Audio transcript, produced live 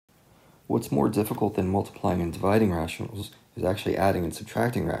what's more difficult than multiplying and dividing rationals is actually adding and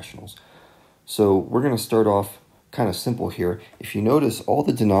subtracting rationals. So we're going to start off kind of simple here. If you notice, all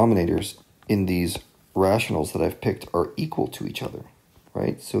the denominators in these rationals that I've picked are equal to each other,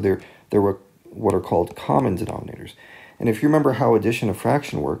 right? So they're what are called common denominators. And if you remember how addition of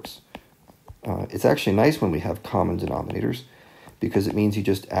fraction works, it's actually nice when we have common denominators because it means you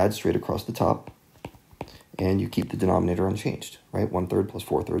just add straight across the top and you keep the denominator unchanged, right? 1/3 plus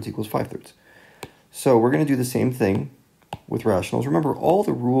 4/3 equals 5/3. So we're going to do the same thing with rationals. Remember, all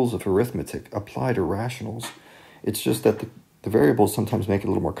the rules of arithmetic apply to rationals. It's just that the variables sometimes make it a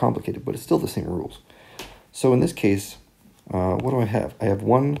little more complicated, but it's still the same rules. So in this case, what do I have? I have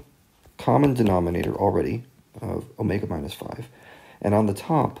one common denominator already of omega minus 5. And on the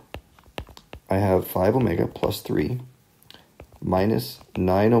top, I have 5 omega plus 3 minus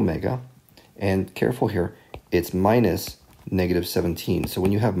 9 omega. And careful here, it's minus negative 17. So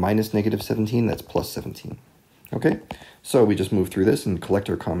when you have minus negative 17, that's plus 17. Okay, so we just move through this and collect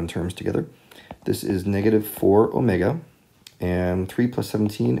our common terms together. This is negative 4 omega, and 3 plus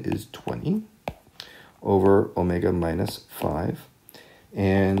 17 is 20 over omega minus 5.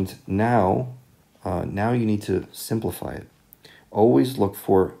 And now you need to simplify it. Always look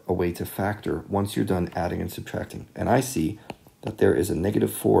for a way to factor once you're done adding and subtracting. And I see that there is a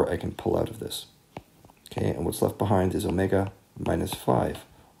negative 4 I can pull out of this. Okay, and what's left behind is omega minus 5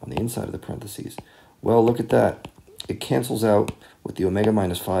 on the inside of the parentheses. Well, look at that. It cancels out with the omega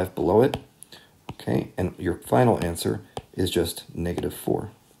minus 5 below it. Okay, and your final answer is just negative 4.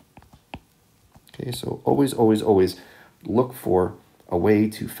 Okay, so always, always, always look for a way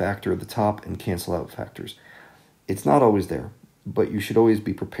to factor the top and cancel out factors. It's not always there, but you should always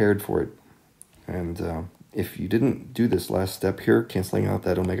be prepared for it. And if you didn't do this last step here, canceling out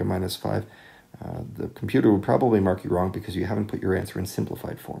that omega minus 5, the computer would probably mark you wrong because you haven't put your answer in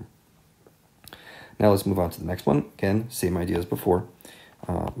simplified form. Now let's move on to the next one. Again, same idea as before.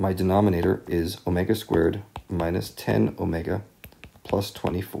 My denominator is omega squared minus 10 omega plus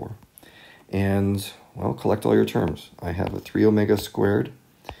 24. And, well, collect all your terms. I have a 3 omega squared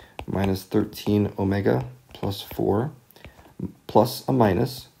minus 13 omega plus 4 plus a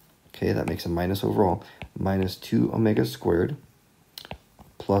minus. Okay, that makes a minus overall. Minus 2 omega squared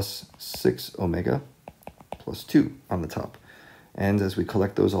plus 6 omega plus 2 on the top. And as we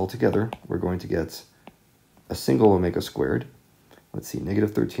collect those all together, we're going to get a single omega squared. Let's see,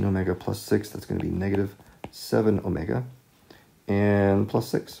 negative 13 omega plus 6, that's going to be negative 7 omega, and plus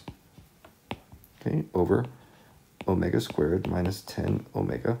 6, okay, over omega squared minus 10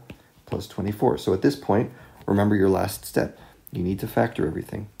 omega plus 24. So at this point, remember your last step. You need to factor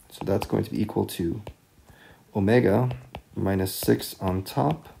everything. So that's going to be equal to omega minus 6 on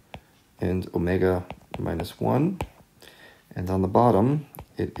top and omega minus 1. And on the bottom,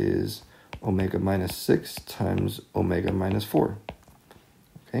 it is omega minus 6 times omega minus 4.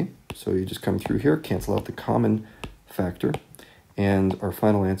 Okay, so you just come through here, cancel out the common factor, and our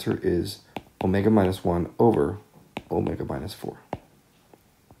final answer is omega minus 1 over omega minus 4.